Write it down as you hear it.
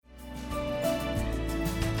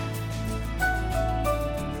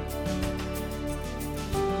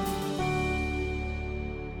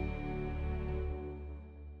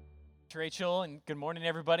Rachel, and good morning,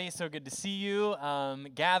 everybody. So good to see you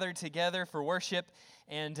gathered together for worship.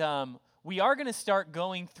 And we are going to start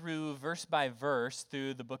going through verse by verse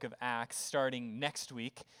through the book of Acts starting next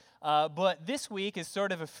week. But this week is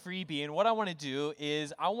sort of a freebie, and what I want to do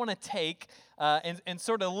is I want to take and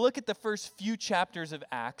sort of look at the first few chapters of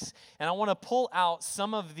Acts, and I want to pull out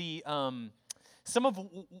some of the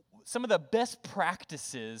best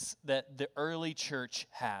practices that the early church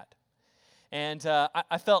had. And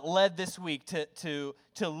I felt led this week to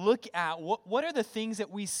look at what are the things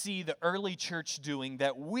that we see the early church doing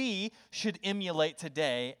that we should emulate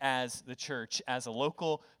today as the church, as a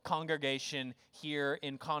local congregation here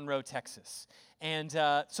in Conroe, Texas. And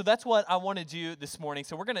so that's what I want to do this morning.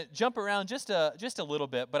 So we're going to jump around just a little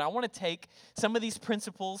bit, but I want to take some of these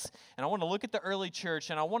principles and I want to look at the early church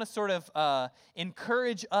and I want to sort of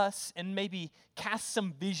encourage us and maybe cast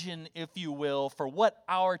some vision, if you will, for what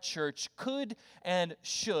our church could and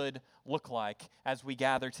should look like as we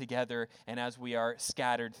gather together and as we are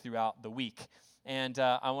scattered throughout the week. And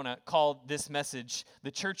I want to call this message, The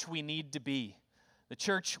Church We Need to Be. The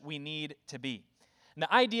Church We Need to Be. And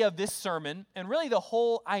the idea of this sermon, and really the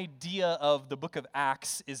whole idea of the book of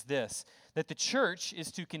Acts, is this, that the church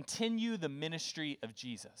is to continue the ministry of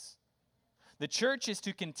Jesus. The church is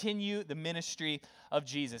to continue the ministry of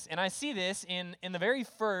Jesus. And I see this in the very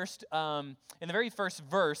first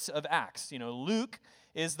verse of Acts. You know, Luke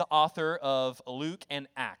is the author of Luke and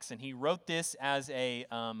Acts, and he wrote this as a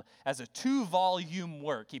 2-volume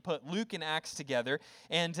work. He put Luke and Acts together,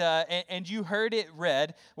 and you heard it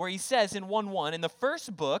read where he says in 1:1, in the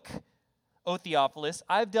first book, O Theophilus,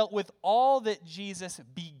 I've dealt with all that Jesus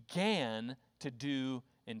began to do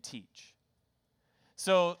and teach.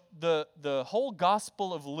 So the whole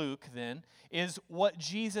Gospel of Luke, then, is what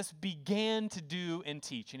Jesus began to do and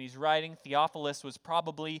teach. And he's writing, Theophilus was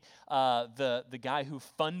probably the guy who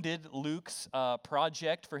funded Luke's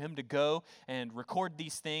project for him to go and record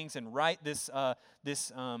these things and write this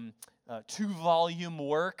 2-volume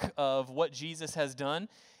work of what Jesus has done.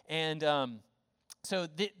 And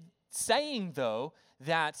saying, though,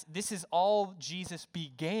 that this is all Jesus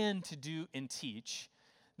began to do and teach,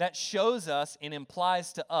 that shows us and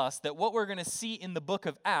implies to us that what we're going to see in the book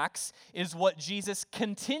of Acts is what Jesus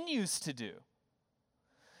continues to do.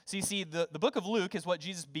 So you see, the book of Luke is what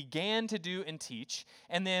Jesus began to do and teach,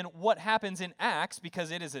 and then what happens in Acts, because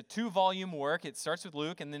it is a 2-volume work, it starts with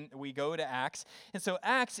Luke, and then we go to Acts, and so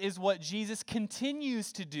Acts is what Jesus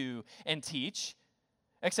continues to do and teach,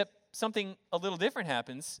 except something a little different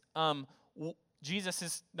happens. Jesus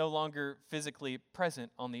is no longer physically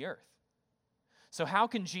present on the earth. So how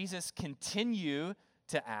can Jesus continue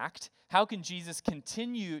to act? How can Jesus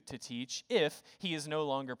continue to teach if he is no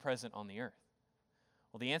longer present on the earth?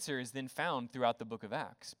 Well, the answer is then found throughout the book of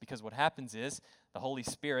Acts, because what happens is the Holy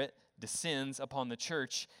Spirit descends upon the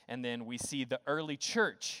church, and then we see the early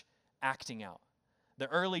church acting out. The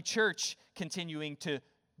early church continuing to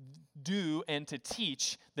do and to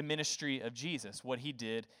teach the ministry of Jesus, what he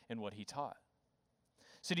did and what he taught.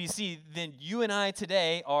 So do you see, then you and I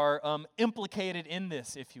today are implicated in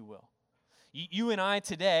this, if you will. You and I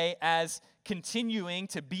today, as continuing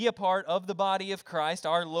to be a part of the body of Christ,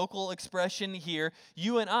 our local expression here,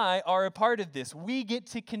 you and I are a part of this. We get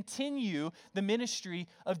to continue the ministry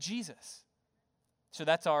of Jesus. So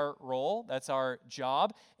that's our role, that's our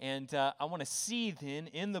job, and I want to see then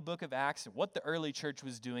in the book of Acts what the early church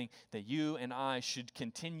was doing that you and I should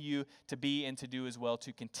continue to be and to do as well,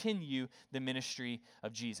 to continue the ministry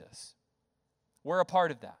of Jesus. We're a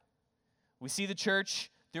part of that. We see the church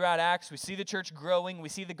throughout Acts, we see the church growing, we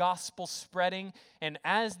see the gospel spreading, and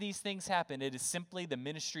as these things happen, it is simply the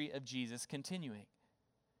ministry of Jesus continuing.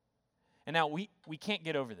 And now we can't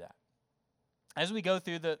get over that. As we go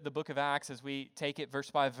through the book of Acts, as we take it verse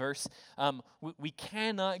by verse, we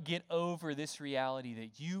cannot get over this reality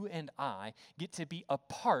that you and I get to be a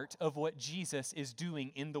part of what Jesus is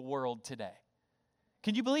doing in the world today.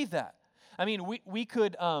 Can you believe that? I mean, we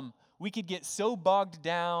could get so bogged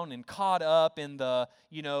down and caught up in the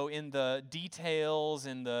details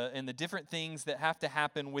and the different things that have to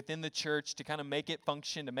happen within the church to kind of make it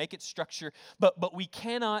function, to make it structure. But we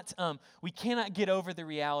cannot get over the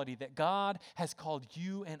reality that God has called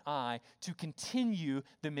you and I to continue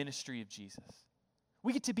the ministry of Jesus.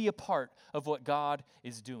 We get to be a part of what God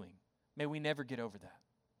is doing. May we never get over that.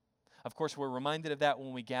 Of course, we're reminded of that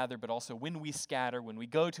when we gather, but also when we scatter, when we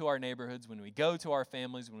go to our neighborhoods, when we go to our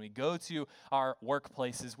families, when we go to our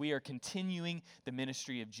workplaces, we are continuing the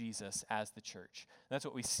ministry of Jesus as the church. That's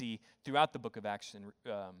what we see throughout the book of Acts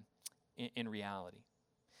in reality.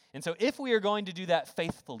 And so if we are going to do that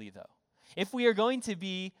faithfully, though, If we are going to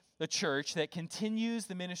be the church that continues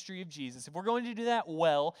the ministry of Jesus, if we're going to do that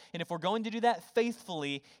well, and if we're going to do that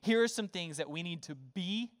faithfully, here are some things that we need to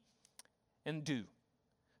be and do.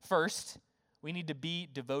 First, we need to be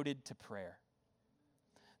devoted to prayer.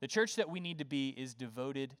 The church that we need to be is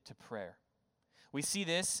devoted to prayer. We see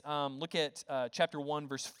this. Look at chapter 1,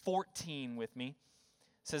 verse 14 with me.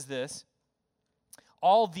 It says this.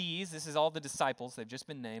 All these, this is all the disciples, they've just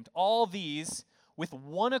been named, all these with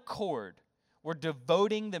one accord were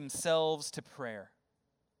devoting themselves to prayer,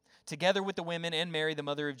 together with the women and Mary, the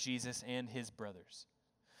mother of Jesus, and his brothers.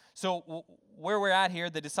 So where we're at here,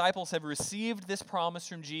 the disciples have received this promise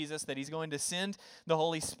from Jesus that he's going to send the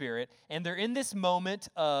Holy Spirit, and they're in this moment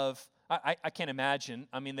of, I can't imagine,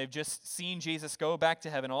 I mean, they've just seen Jesus go back to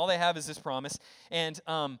heaven. All they have is this promise, and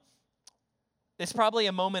it's probably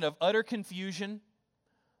a moment of utter confusion,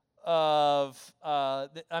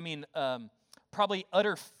 probably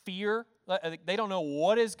utter fear. They don't know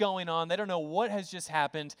what is going on. They don't know what has just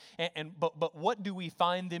happened. But what do we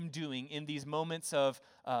find them doing in these moments of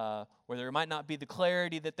where there might not be the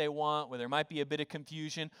clarity that they want, where there might be a bit of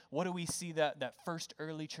confusion? What do we see that first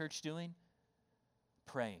early church doing?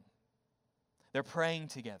 Praying. They're praying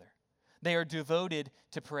together. They are devoted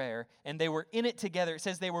to prayer, and they were in it together. It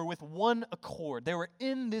says they were with one accord. They were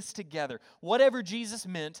in this together. Whatever Jesus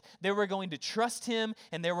meant, they were going to trust him,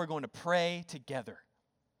 and they were going to pray together.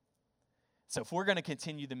 So if we're going to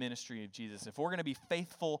continue the ministry of Jesus, if we're going to be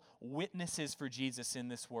faithful witnesses for Jesus in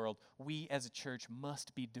this world, we as a church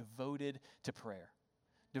must be devoted to prayer.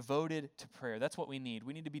 Devoted to prayer. That's what we need.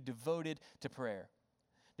 We need to be devoted to prayer.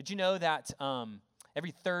 Did you know that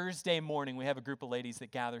every Thursday morning we have a group of ladies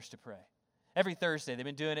that gathers to pray? Every Thursday. They've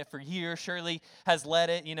been doing it for years. Shirley has led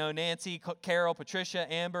it. You know, Nancy, Carol,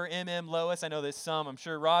 Patricia, Amber, Lois. I know there's some. I'm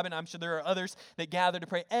sure Robin. I'm sure there are others that gather to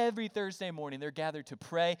pray. Every Thursday morning they're gathered to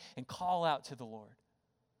pray and call out to the Lord.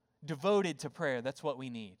 Devoted to prayer. That's what we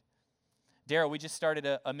need. Daryl, we just started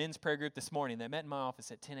a men's prayer group this morning that met in my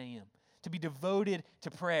office at 10 a.m. to be devoted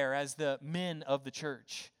to prayer as the men of the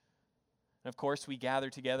church. And of course, we gather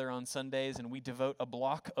together on Sundays and we devote a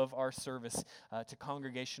block of our service to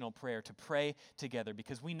congregational prayer, to pray together,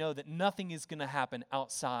 because we know that nothing is going to happen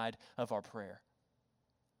outside of our prayer.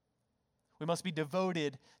 We must be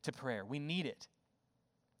devoted to prayer. We need it.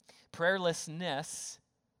 Prayerlessness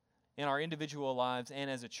in our individual lives and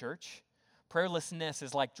as a church, prayerlessness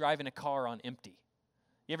is like driving a car on empty.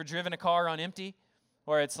 You ever driven a car on empty?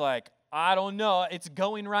 Where it's like, I don't know, it's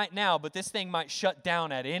going right now, but this thing might shut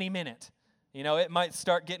down at any minute. You know, it might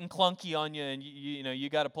start getting clunky on you, and you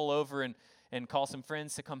got to pull over and call some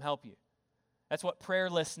friends to come help you. That's what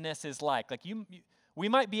prayerlessness is like. Like we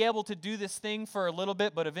might be able to do this thing for a little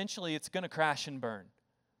bit, but eventually it's going to crash and burn.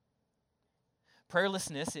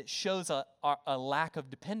 Prayerlessness, it shows a lack of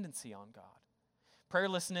dependency on God.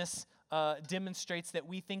 Prayerlessness demonstrates that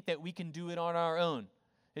we think that we can do it on our own.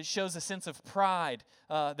 It shows a sense of pride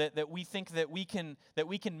that we think that we can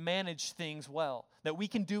manage things well, that we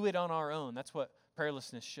can do it on our own. That's what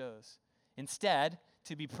prayerlessness shows. Instead,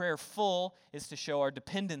 to be prayerful is to show our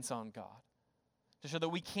dependence on God, to show that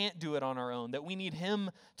we can't do it on our own, that we need him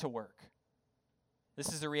to work.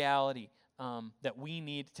 This is the reality that we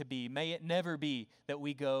need to be. May it never be that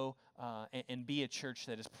we go and be a church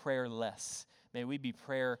that is prayerless. May we be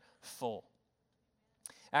prayerful.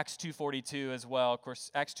 Acts 2:42 as well. Of course,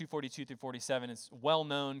 Acts 2:42 through 47 is a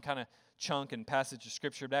well-known kind of chunk and passage of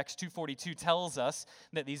Scripture. But Acts 2:42 tells us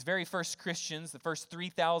that these very first Christians, the first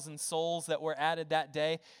 3,000 souls that were added that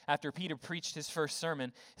day after Peter preached his first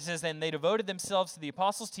sermon, it says, then they devoted themselves to the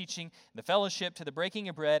apostles' teaching, the fellowship, to the breaking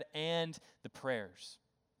of bread, and the prayers.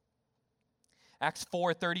 Acts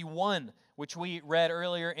 4:31, which we read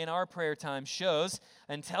earlier in our prayer time, shows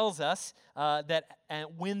and tells us that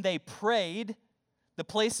when they prayed, the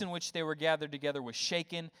place in which they were gathered together was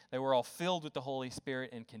shaken. They were all filled with the Holy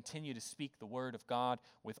Spirit and continued to speak the word of God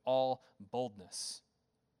with all boldness.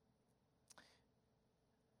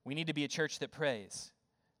 We need to be a church that prays.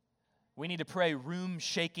 We need to pray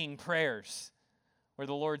room-shaking prayers where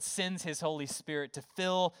the Lord sends his Holy Spirit to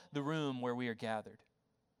fill the room where we are gathered.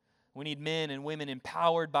 We need men and women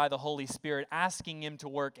empowered by the Holy Spirit, asking him to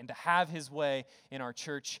work and to have his way in our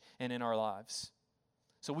church and in our lives.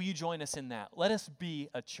 So will you join us in that? Let us be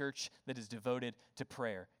a church that is devoted to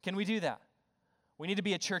prayer. Can we do that? We need to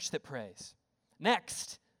be a church that prays.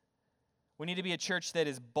 Next, we need to be a church that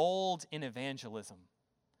is bold in evangelism.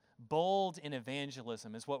 Bold in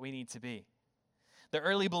evangelism is what we need to be. The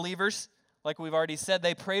early believers, like we've already said,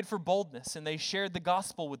 they prayed for boldness and they shared the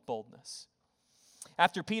gospel with boldness.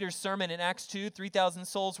 After Peter's sermon in Acts 2, 3,000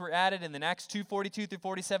 souls were added, and then Acts 2:42 through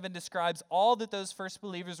 47 describes all that those first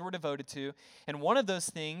believers were devoted to. And one of those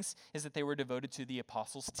things is that they were devoted to the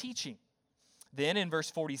apostles' teaching. Then in verse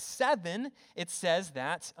 47, it says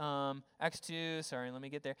that, Acts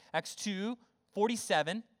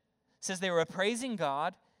 2:47 says they were praising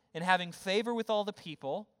God and having favor with all the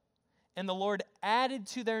people, and the Lord added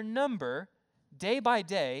to their number day by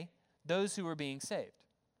day those who were being saved.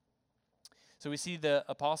 So we see the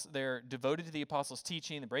apostles, they're devoted to the apostles'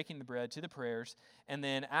 teaching, the breaking the bread, to the prayers. And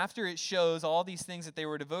then after it shows all these things that they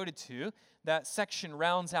were devoted to, that section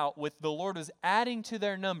rounds out with the Lord was adding to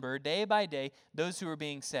their number day by day those who were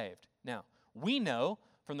being saved. Now, we know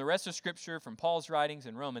from the rest of Scripture, from Paul's writings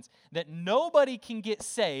in Romans, that nobody can get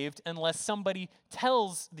saved unless somebody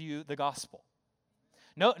tells you the gospel.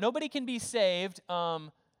 Nobody can be saved.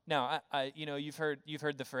 Now, you've heard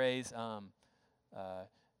the phrase,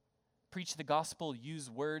 preach the gospel, use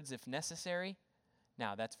words if necessary.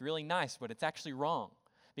 Now, that's really nice, but it's actually wrong,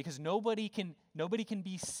 because nobody can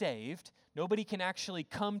be saved. Nobody can actually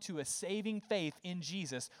come to a saving faith in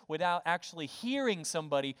Jesus without actually hearing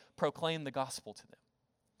somebody proclaim the gospel to them.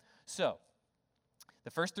 So,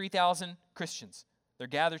 the first 3,000 Christians, they're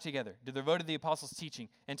gathered together, they're devoted to the apostles' teaching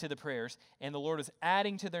and to the prayers, and the Lord is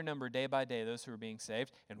adding to their number day by day those who are being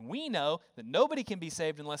saved. And we know that nobody can be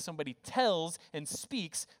saved unless somebody tells and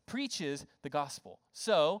speaks, preaches the gospel.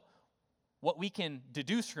 So, what we can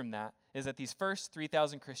deduce from that is that these first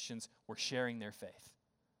 3,000 Christians were sharing their faith.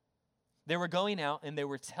 They were going out and they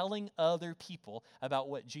were telling other people about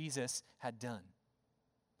what Jesus had done.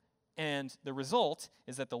 And the result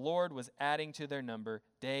is that the Lord was adding to their number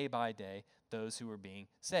day by day those who were being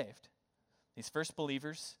saved. These first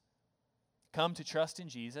believers come to trust in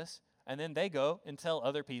Jesus, and then they go and tell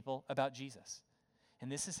other people about Jesus.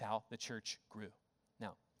 And this is how the church grew.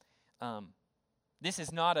 Now, this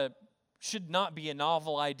should not be a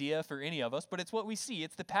novel idea for any of us, but it's what we see.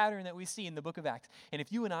 It's the pattern that we see in the book of Acts. And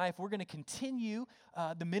if you and I, if we're going to continue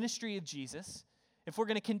the ministry of Jesus, if we're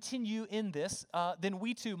going to continue in this, then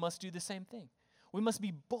we too must do the same thing. We must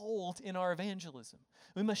be bold in our evangelism.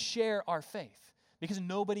 We must share our faith, because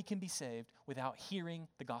nobody can be saved without hearing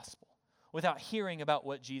the gospel, without hearing about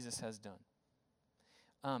what Jesus has done.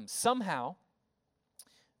 Somehow,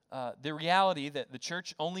 the reality that the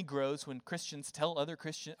church only grows when Christians tell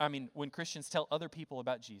when Christians tell other people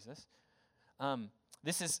about Jesus.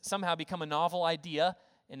 This has somehow become a novel idea,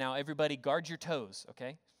 and now everybody guard your toes,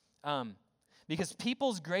 okay? Because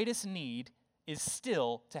people's greatest need is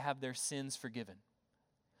still to have their sins forgiven.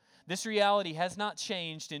 This reality has not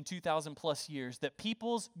changed in 2,000 plus years, that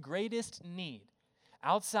people's greatest need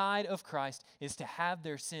outside of Christ is to have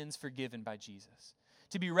their sins forgiven by Jesus,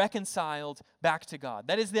 to be reconciled back to God.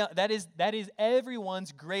 That is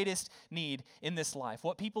everyone's greatest need in this life.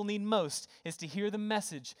 What people need most is to hear the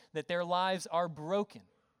message that their lives are broken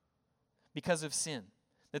because of sin,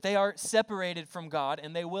 that they are separated from God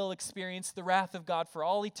and they will experience the wrath of God for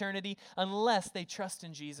all eternity unless they trust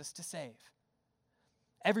in Jesus to save.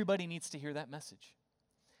 Everybody needs to hear that message.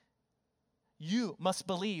 You must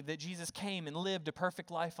believe that Jesus came and lived a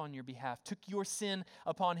perfect life on your behalf, took your sin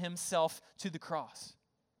upon himself to the cross.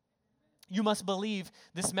 You must believe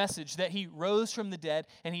this message that he rose from the dead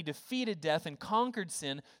and he defeated death and conquered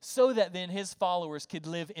sin so that then his followers could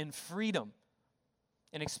live in freedom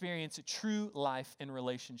and experience a true life in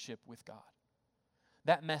relationship with God.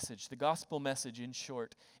 That message, the gospel message in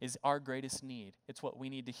short, is our greatest need. It's what we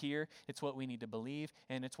need to hear, it's what we need to believe,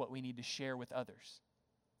 and it's what we need to share with others.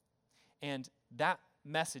 And that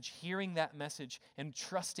message, hearing that message and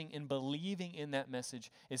trusting and believing in that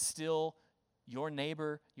message is still your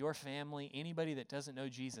neighbor, your family, anybody that doesn't know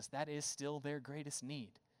Jesus. That is still their greatest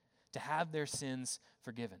need, to have their sins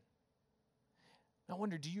forgiven. I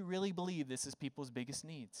wonder, do you really believe this is people's biggest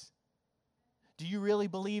needs? Do you really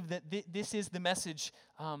believe that this is the message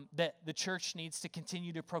that the church needs to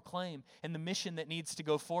continue to proclaim and the mission that needs to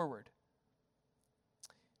go forward?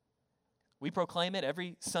 We proclaim it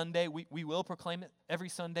every Sunday. We will proclaim it every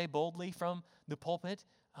Sunday boldly from the pulpit.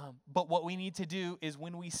 But what we need to do is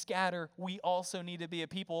when we scatter, we also need to be a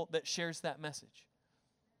people that shares that message.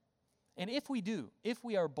 And if we do, if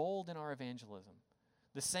we are bold in our evangelism,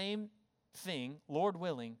 the same thing, Lord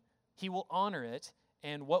willing, he will honor it.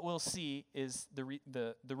 And what we'll see is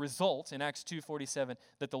the result in Acts 2:47,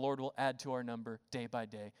 that the Lord will add to our number day by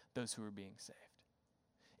day those who are being saved.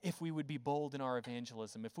 If we would be bold in our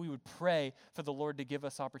evangelism, if we would pray for the Lord to give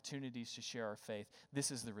us opportunities to share our faith, this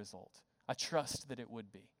is the result. I trust that it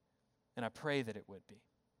would be, and I pray that it would be.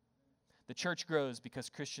 The church grows because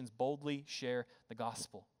Christians boldly share the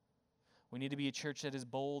gospel. We need to be a church that is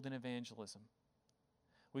bold in evangelism.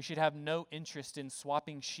 We should have no interest in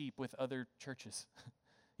swapping sheep with other churches.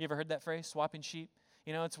 You ever heard that phrase, swapping sheep?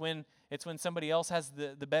 You know, it's when somebody else has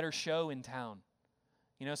the better show in town.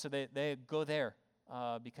 You know, so they go there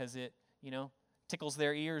because it, tickles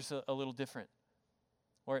their ears a little different.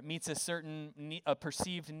 Or it meets a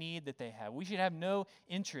perceived need that they have. We should have no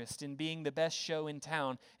interest in being the best show in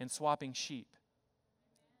town and swapping sheep.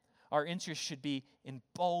 Our interest should be in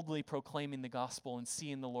boldly proclaiming the gospel and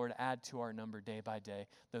seeing the Lord add to our number day by day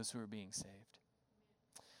those who are being saved.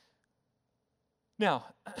 Now,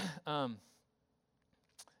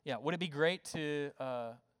 would it be great to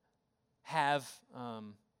have,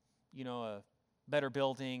 a better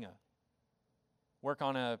building, work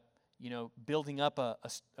on building up a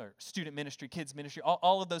student ministry, kids ministry,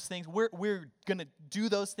 all of those things. We're going to do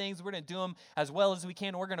those things. We're going to do them as well as we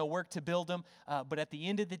can. We're going to work to build them. But at the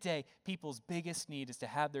end of the day, people's biggest need is to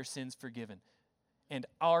have their sins forgiven. And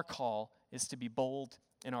our call is to be bold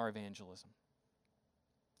in our evangelism.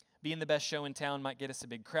 Being the best show in town might get us a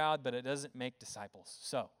big crowd, but it doesn't make disciples.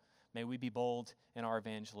 So may we be bold in our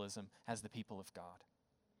evangelism as the people of God.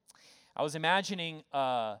 I was imagining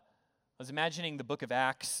the book of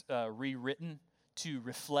Acts rewritten to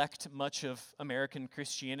reflect much of American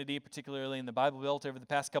Christianity, particularly in the Bible Belt over the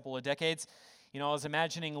past couple of decades. I was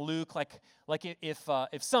imagining Luke like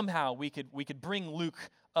if somehow we could bring Luke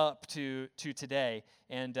up to today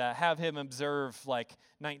and have him observe like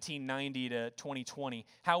 1990 to 2020.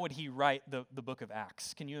 How would he write the book of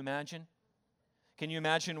Acts? Can you imagine? Can you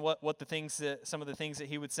imagine what some of the things that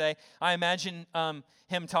he would say? I imagine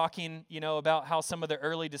him talking, about how some of the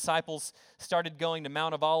early disciples started going to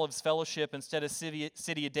Mount of Olives Fellowship instead of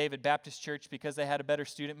City of David Baptist Church because they had a better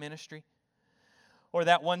student ministry. Or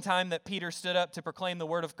that one time that Peter stood up to proclaim the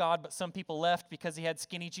word of God, but some people left because he had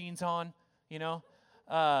skinny jeans on. This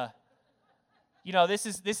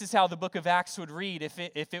is how the book of Acts would read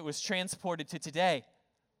if it was transported to today.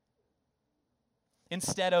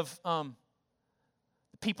 Instead of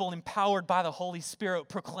people empowered by the Holy Spirit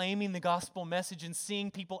proclaiming the gospel message and seeing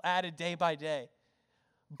people added day by day,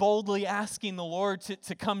 boldly asking the Lord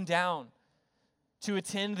to come down, to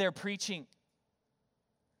attend their preaching.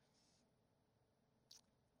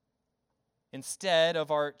 Instead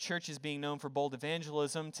of our churches being known for bold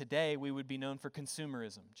evangelism, today we would be known for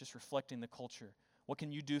consumerism, just reflecting the culture. What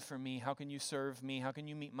can you do for me? How can you serve me? How can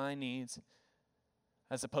you meet my needs?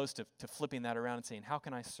 As opposed to flipping that around and saying, how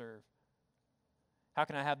can I serve? How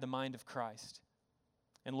can I have the mind of Christ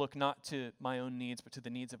and look not to my own needs, but to the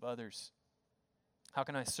needs of others? How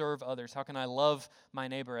can I serve others? How can I love my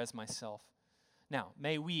neighbor as myself? Now,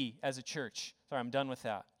 may we as a church, sorry, I'm done with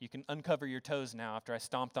that. You can uncover your toes now after I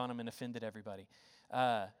stomped on them and offended everybody.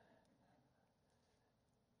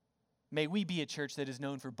 May we be a church that is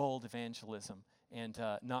known for bold evangelism and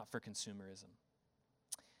not for consumerism.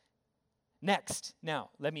 Next, now,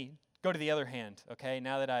 let me go to the other hand, okay?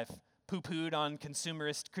 Now that I've poo-pooed on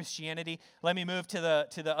consumerist Christianity, let me move to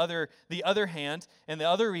the other hand, and the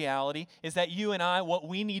other reality is that you and I, what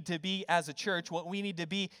we need to be as a church, what we need to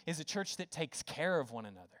be is a church that takes care of one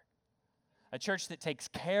another. A church that takes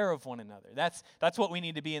care of one another. That's what we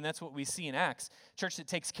need to be, and that's what we see in Acts. Church that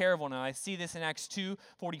takes care of one another. I see this in Acts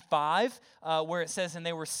 2:45, where it says, and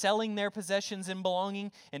they were selling their possessions and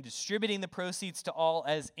belonging and distributing the proceeds to all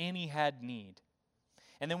as any had need.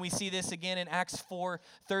 And then we see this again in Acts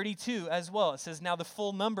 4:32 as well. It says, now the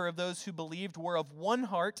full number of those who believed were of one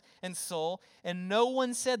heart and soul, and no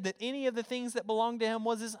one said that any of the things that belonged to him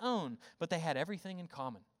was his own, but they had everything in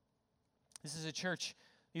common. This is a church.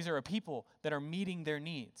 These are a people that are meeting their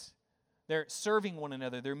needs. They're serving one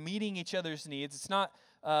another. They're meeting each other's needs. It's not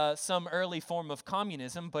some early form of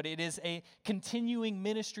communism, but it is a continuing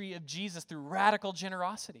ministry of Jesus through radical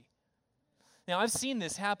generosity. Now, I've seen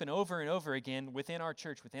this happen over and over again within our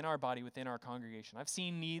church, within our body, within our congregation. I've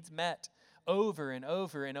seen needs met over and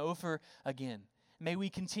over and over again. May we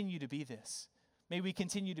continue to be this. May we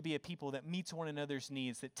continue to be a people that meets one another's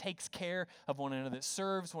needs, that takes care of one another, that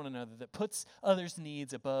serves one another, that puts others'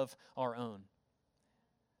 needs above our own.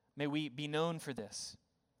 May we be known for this.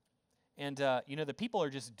 And, the people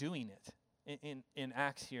are just doing it in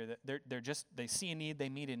Acts here. That they see a need, they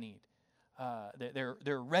meet a need.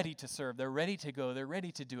 They're ready to serve. They're ready to go. They're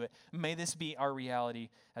ready to do it. May this be our reality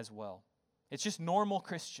as well. It's just normal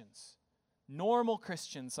Christians. Normal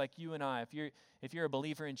Christians like you and I. If you're a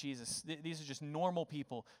believer in Jesus, these are just normal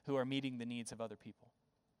people who are meeting the needs of other people.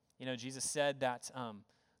 Jesus said that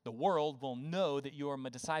the world will know that you are my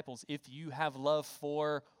disciples if you have love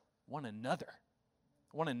for one another.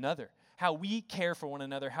 One another. How we care for one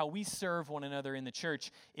another, how we serve one another in the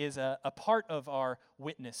church is a part of our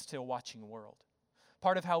witness to a watching world.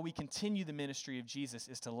 Part of how we continue the ministry of Jesus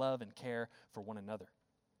is to love and care for one another.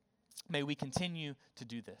 May we continue to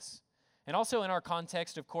do this. And also in our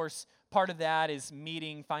context, of course, part of that is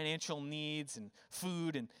meeting financial needs and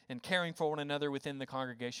food and caring for one another within the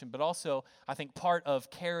congregation. But also, I think part of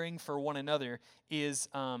caring for one another is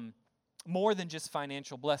more than just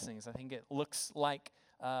financial blessings. I think it looks like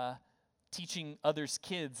teaching others'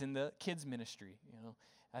 kids in the kids ministry.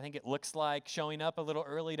 I think it looks like showing up a little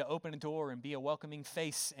early to open a door and be a welcoming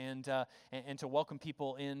face and to welcome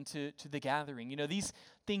people into the gathering. These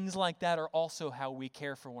things like that are also how we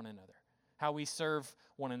care for one another, how we serve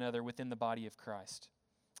one another within the body of Christ.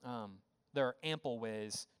 There are ample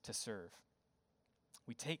ways to serve.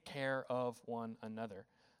 We take care of one another.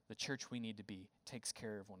 The church we need to be takes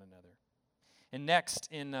care of one another. And next,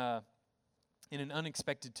 in an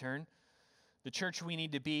unexpected turn, the church we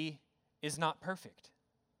need to be is not perfect.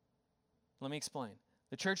 Let me explain.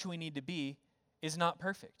 The church we need to be is not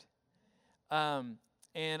perfect. And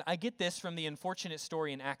I get this from the unfortunate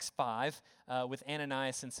story in Acts 5 with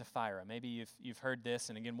Ananias and Sapphira. Maybe you've heard this,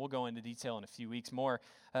 and again, we'll go into detail in a few weeks more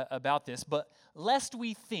about this. But lest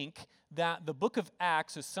we think that the book of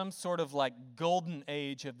Acts was some sort of like golden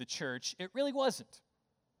age of the church, it really wasn't.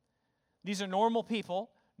 These are normal people,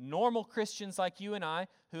 normal Christians like you and I,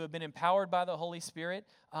 who have been empowered by the Holy Spirit,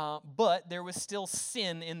 but there was still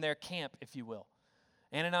sin in their camp, if you will.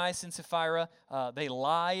 Ananias and Sapphira, they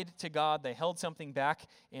lied to God, they held something back,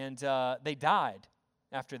 and they died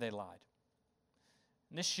after they lied.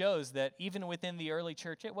 And this shows that even within the early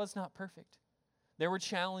church, it was not perfect. There were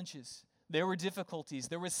challenges, there were difficulties,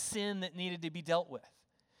 there was sin that needed to be dealt with.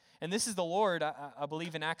 And this is the Lord, I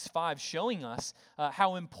believe in Acts 5, showing us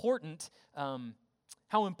how important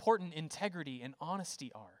integrity and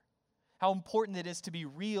honesty are. How important it is to be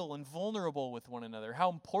real and vulnerable with one another.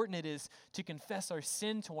 How important it is to confess our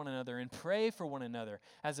sin to one another and pray for one another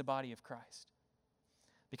as a body of Christ.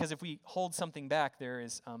 Because if we hold something back, there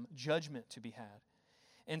is judgment to be had.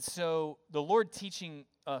 And so the Lord teaching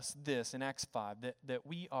us this in Acts 5, that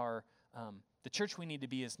we are, the church we need to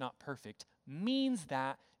be is not perfect, means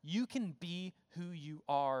that you can be who you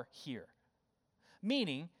are here.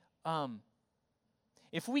 Meaning,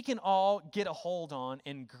 if we can all get a hold on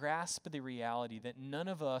and grasp the reality that none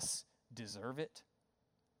of us deserve it,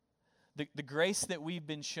 the grace that we've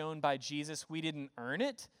been shown by Jesus, we didn't earn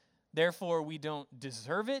it, therefore we don't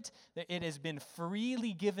deserve it, that it has been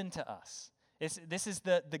freely given to us. This is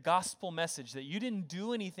the gospel message, that you didn't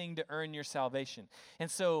do anything to earn your salvation.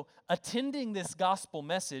 And so attending this gospel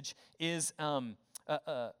message is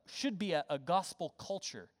should be a gospel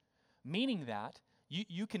culture, meaning that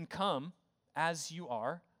you can come as you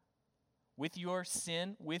are, with your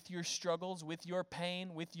sin, with your struggles, with your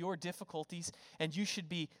pain, with your difficulties, and you should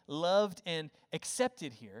be loved and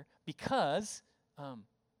accepted here because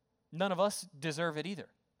none of us deserve it either.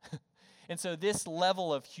 And so this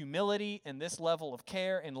level of humility and this level of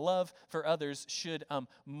care and love for others should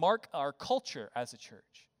mark our culture as a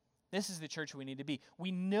church. This is the church we need to be.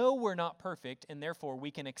 We know we're not perfect, and therefore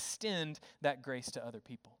we can extend that grace to other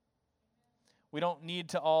people. We don't need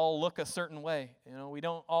to all look a certain way. We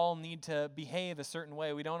don't all need to behave a certain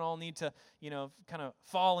way. We don't all need to, kind of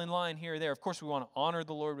fall in line here or there. Of course, we want to honor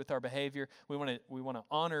the Lord with our behavior. We want to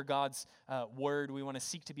honor God's word. We want to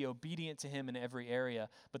seek to be obedient to Him in every area.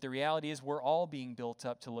 But the reality is we're all being built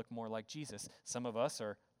up to look more like Jesus. Some of us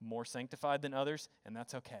are more sanctified than others, and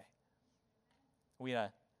that's okay. We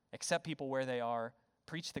accept people where they are,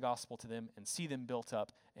 preach the gospel to them, and see them built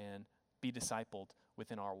up and be discipled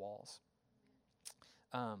within our walls.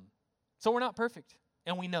 So we're not perfect,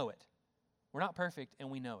 and we know it. We're not perfect,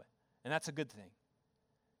 and we know it. And that's a good thing.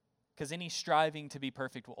 Because any striving to be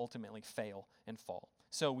perfect will ultimately fail and fall.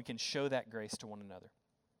 So we can show that grace to one another.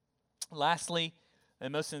 Lastly,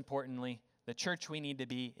 and most importantly, the church we need to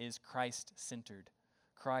be is Christ-centered.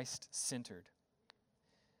 Christ-centered.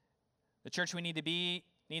 The church we need to be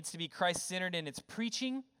needs to be Christ-centered in its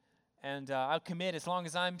preaching. And I'll commit, as long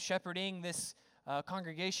as I'm shepherding this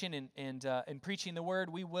congregation and preaching the word,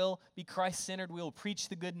 we will be Christ-centered. We will preach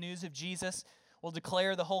the good news of Jesus. We'll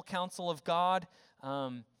declare the whole counsel of God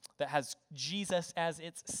that has Jesus as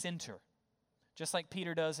its center, just like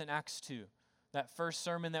Peter does in Acts 2. That first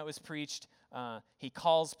sermon that was preached, he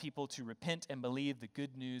calls people to repent and believe the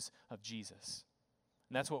good news of Jesus.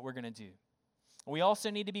 And that's what we're going to do. We also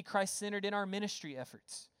need to be Christ-centered in our ministry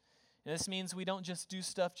efforts. And this means we don't just do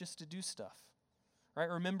stuff just to do stuff. Right?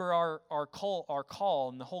 Remember our call,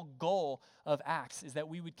 and the whole goal of Acts is that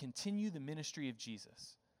we would continue the ministry of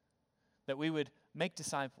Jesus, that we would make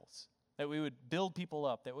disciples, that we would build people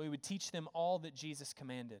up, that we would teach them all that Jesus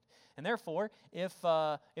commanded. And therefore, if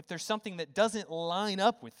there's something that doesn't line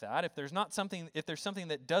up with that, if there's something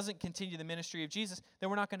that doesn't continue the ministry of Jesus,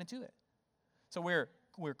 then we're not going to do it. So we're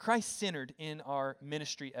Christ-centered in our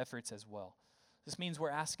ministry efforts as well. This means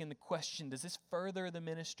we're asking the question, does this further the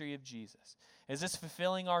ministry of Jesus? Is this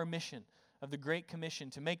fulfilling our mission of the Great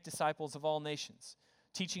Commission to make disciples of all nations,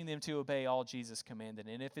 teaching them to obey all Jesus commanded?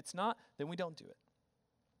 And if it's not, then we don't do it.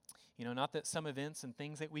 Not that some events and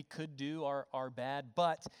things that we could do are bad,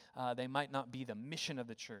 but they might not be the mission of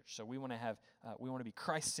the church. So we want to be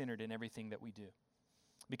Christ-centered in everything that we do,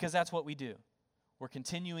 because that's what we do. We're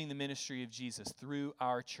continuing the ministry of Jesus through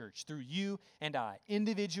our church, through you and I,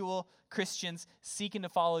 individual Christians seeking to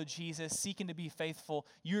follow Jesus, seeking to be faithful.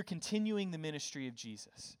 You're continuing the ministry of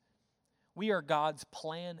Jesus. We are God's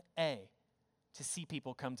plan A to see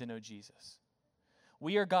people come to know Jesus.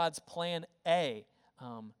 We are God's plan A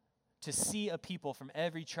to see a people from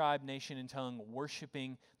every tribe, nation, and tongue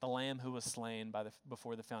worshiping the Lamb who was slain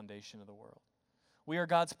before the foundation of the world. We are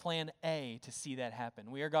God's plan A to see that happen.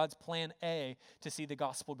 We are God's plan A to see the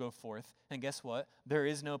gospel go forth. And guess what? There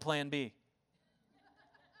is no plan B.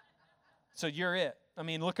 So you're it.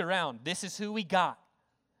 Look around. This is who we got.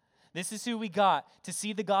 This is who we got to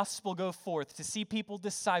see the gospel go forth, to see people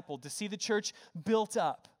discipled, to see the church built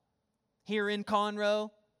up here in Conroe,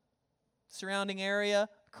 surrounding area,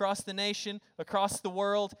 across the nation, across the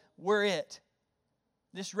world. We're it.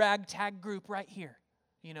 This ragtag group right here,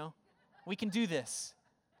 we can do this.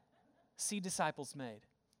 See disciples made.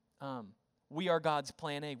 We are God's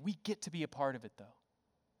plan A. We get to be a part of it, though.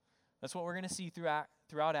 That's what we're going to see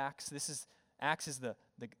throughout Acts. Acts is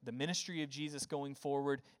the ministry of Jesus going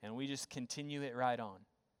forward, and we just continue it right on.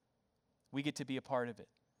 We get to be a part of it.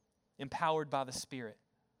 Empowered by the Spirit.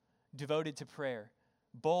 Devoted to prayer.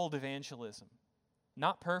 Bold evangelism.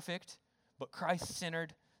 Not perfect, but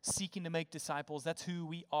Christ-centered, seeking to make disciples. That's who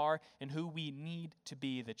we are and who we need to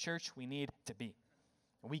be, the church we need to be.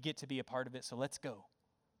 And we get to be a part of it, so let's go.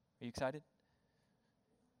 Are you excited?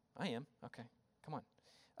 I am. Okay, come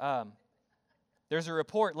on. There's a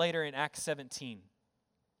report later in Acts 17.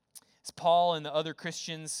 As Paul and the other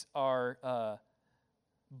Christians are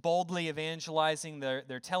boldly evangelizing,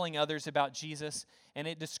 they're telling others about Jesus, and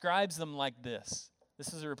it describes them like this.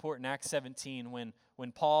 This is a report in Acts 17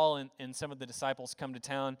 when Paul and some of the disciples come to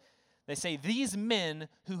town. They say, "These men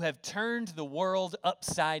who have turned the world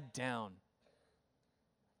upside down."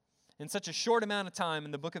 In such a short amount of time in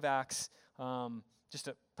the book of Acts,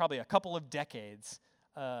 probably a couple of decades,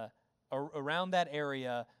 around that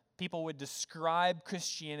area, people would describe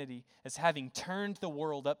Christianity as having turned the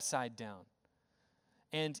world upside down.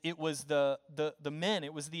 And it was the men,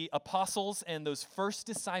 it was the apostles and those first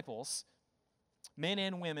disciples, men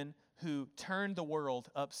and women, who turned the world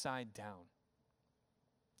upside down.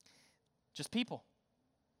 Just people.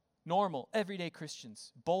 Normal, everyday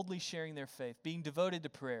Christians, boldly sharing their faith, being devoted to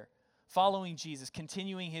prayer, following Jesus,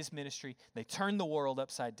 continuing his ministry. They turned the world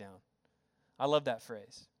upside down. I love that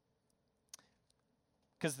phrase.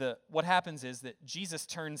 Because what happens is that Jesus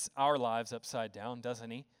turns our lives upside down, doesn't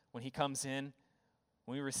he? When he comes in,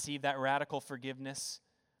 when we receive that radical forgiveness,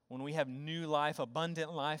 when we have new life,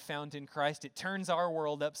 abundant life found in Christ, it turns our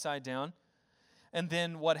world upside down. And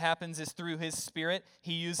then what happens is through his Spirit,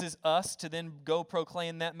 he uses us to then go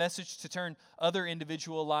proclaim that message to turn other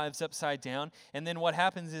individual lives upside down. And then what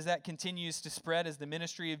happens is that continues to spread as the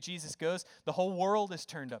ministry of Jesus goes. The whole world is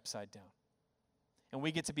turned upside down. And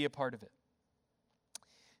we get to be a part of it.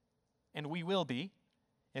 And we will be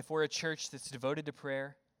if we're a church that's devoted to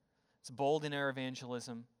prayer, it's bold in our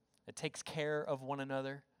evangelism, that takes care of one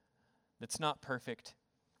another, that's not perfect,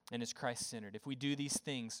 and is Christ-centered. If we do these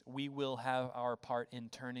things, we will have our part in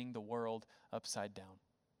turning the world upside down.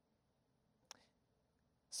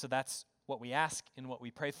 So that's what we ask and what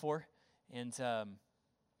we pray for. And we're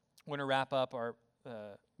going to wrap up. Our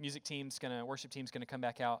worship team's going to come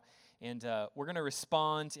back out, and we're going to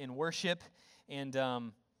respond in worship. And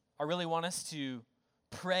I really want us to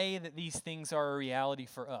pray that these things are a reality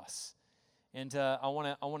for us. And I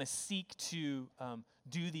want to seek to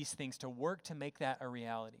do these things, to work to make that a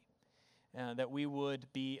reality. That we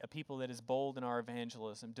would be a people that is bold in our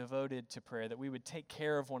evangelism, devoted to prayer, that we would take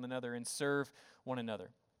care of one another and serve one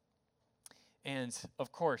another. And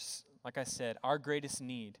of course, like I said, our greatest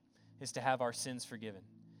need is to have our sins forgiven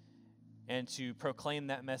and to proclaim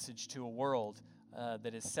that message to a world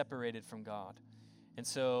that is separated from God. And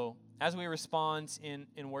so as we respond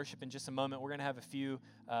in worship in just a moment, we're going to have a few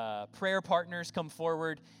prayer partners come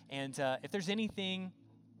forward. And if there's anything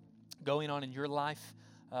going on in your life,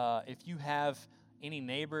 if you have any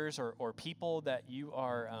neighbors or people that you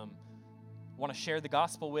are want to share the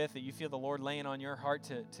gospel with, that you feel the Lord laying on your heart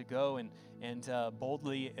to go and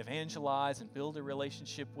boldly evangelize and build a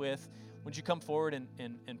relationship with, would you come forward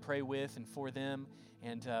and pray with and for them?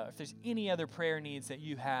 And if there's any other prayer needs that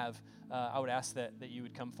you have, I would ask that you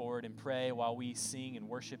would come forward and pray while we sing and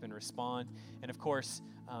worship and respond. And of course,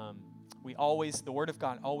 the Word of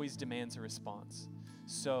God always demands a response.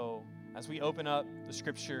 So as we open up the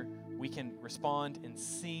Scripture, we can respond and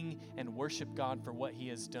sing and worship God for what He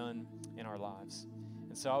has done in our lives.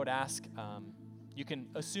 And so I would ask, you can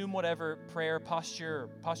assume whatever prayer posture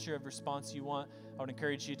of response you want. I would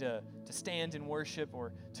encourage you to stand in worship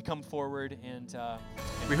or to come forward and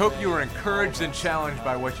we hope you were encouraged and challenged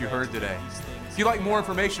by what you heard today. If you'd like more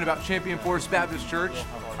information about Champion Forest Baptist Church,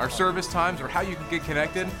 our service times, or how you can get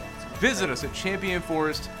connected, visit us at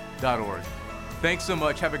championforest.org. Thanks so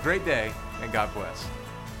much. Have a great day, and God bless.